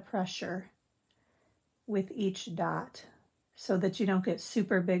amount of pressure with each dot so that you don't get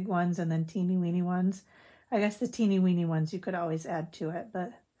super big ones and then teeny weeny ones. I guess the teeny weeny ones you could always add to it,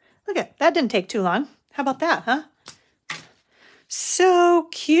 but look at that, didn't take too long. How about that, huh? So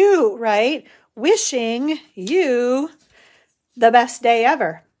cute, right? Wishing you the best day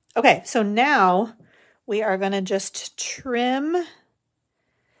ever. Okay, so now we are going to just trim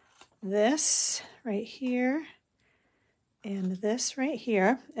this right here and this right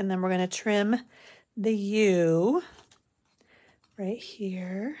here, and then we're going to trim the U right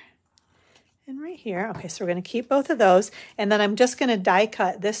here and right here. Okay, so we're going to keep both of those, and then I'm just going to die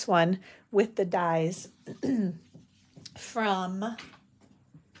cut this one with the dies from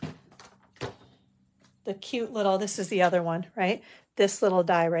the cute little, this is the other one, right? This little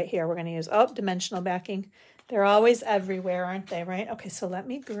die right here we're going to use. Oh, dimensional backing. They're always everywhere, aren't they, right? Okay, so let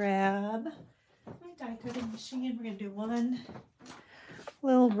me grab my die cutting machine. We're going to do one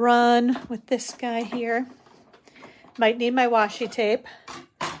little run with this guy here. Might need my washi tape.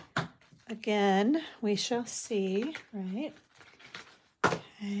 Again, we shall see, right?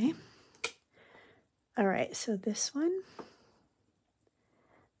 Okay. All right, so this one.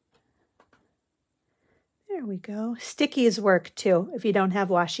 There we go. Stickies work too if you don't have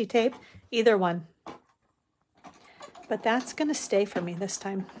washi tape, either one. But that's going to stay for me this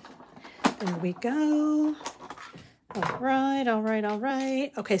time. There we go. All right, all right, all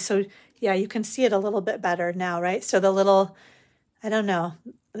right. Okay, so yeah, you can see it a little bit better now, right? So the little, I don't know,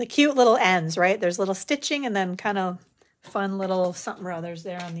 the cute little ends, right? There's little stitching and then kind of fun little something or others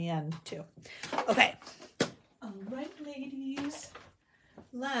there on the end too. Okay. All right, ladies.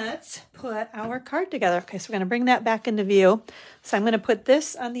 Let's put our card together. Okay, so we're going to bring that back into view. So I'm going to put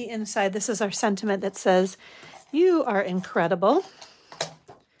this on the inside. This is our sentiment that says, "You are incredible."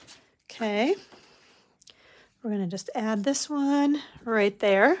 Okay. We're going to just add this one right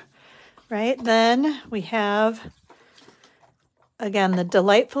there, right? Then we have, again, the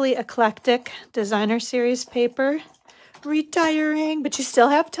Delightfully Eclectic Designer Series paper. Retiring, but you still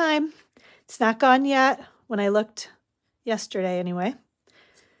have time. It's not gone yet when I looked yesterday anyway.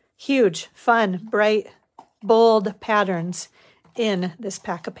 Huge, fun, bright, bold patterns in this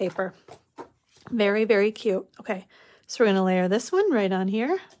pack of paper. Very, very cute. Okay, so we're going to layer this one right on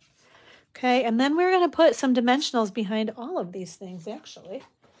here. Okay, and then we're going to put some dimensionals behind all of these things, actually.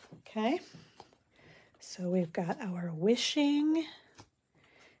 Okay, so we've got our wishing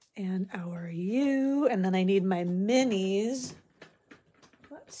and our you, and then I need my minis.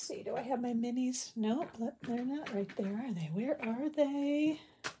 Let's see, do I have my minis? Nope, they're not right there, are they? Where are they?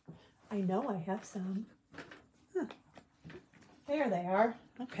 I know I have some. Huh. There they are.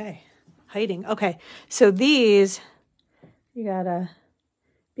 Okay, hiding. Okay, so these you gotta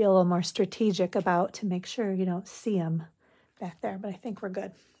be a little more strategic about to make sure you don't see them back there, but I think we're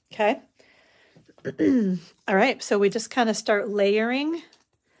good. Okay. All right, so we just kind of start layering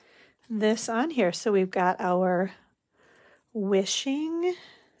this on here. So we've got our wishing,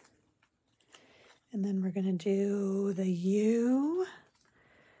 and then we're going to do the you.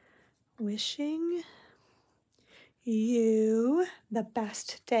 Wishing you the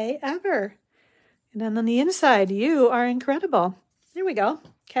best day ever. And then on the inside, you are incredible. There we go.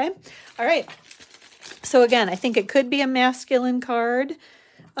 Okay. All right. So again, I think it could be a masculine card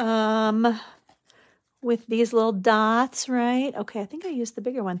with these little dots, right? Okay, I think I used the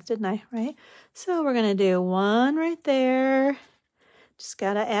bigger ones, didn't I? Right? So we're going to do one right there. Just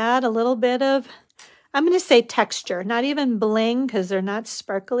got to add a little bit of, I'm going to say texture, not even bling because they're not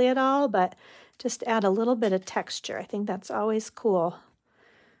sparkly at all, but just add a little bit of texture. I think that's always cool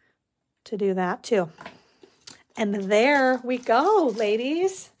to do that too. And there we go,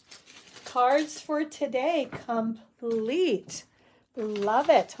 ladies. Cards for today complete. Love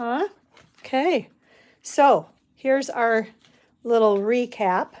it, huh? Okay, so here's our little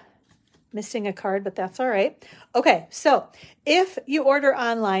recap. Missing a card, but that's all right. Okay, so if you order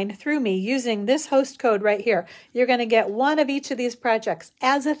online through me using this host code right here, you're going to get one of each of these projects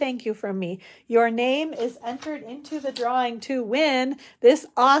as a thank you from me. Your name is entered into the drawing to win this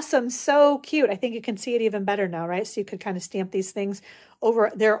awesome, so cute. I think you can see it even better now, right? So you could kind of stamp these things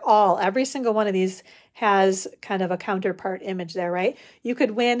over. Every single one of these has kind of a counterpart image there, right? You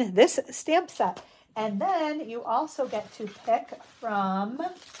could win this stamp set. And then you also get to pick from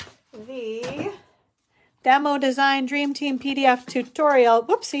the Demo Design Dream Team PDF tutorial,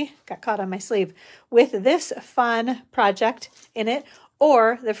 whoopsie, got caught on my sleeve, with this fun project in it,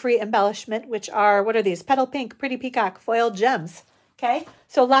 or the free embellishment, which are, what are these? Petal Pink Pretty Peacock Foil Gems. Okay,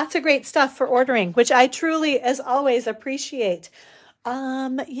 so lots of great stuff for ordering, which I truly, as always, appreciate.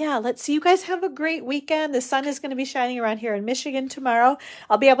 Yeah, let's see. You guys have a great weekend. The sun is going to be shining around here in Michigan tomorrow.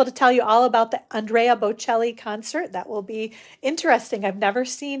 I'll be able to tell you all about the Andrea Bocelli concert. That will be interesting. I've never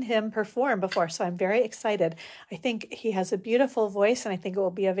seen him perform before, so I'm very excited. I think he has a beautiful voice, and I think it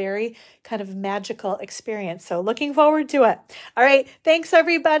will be a very kind of magical experience. So looking forward to it. All right. Thanks,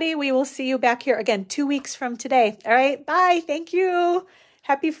 everybody. We will see you back here again 2 weeks from today. All right. Bye. Thank you.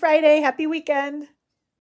 Happy Friday. Happy weekend.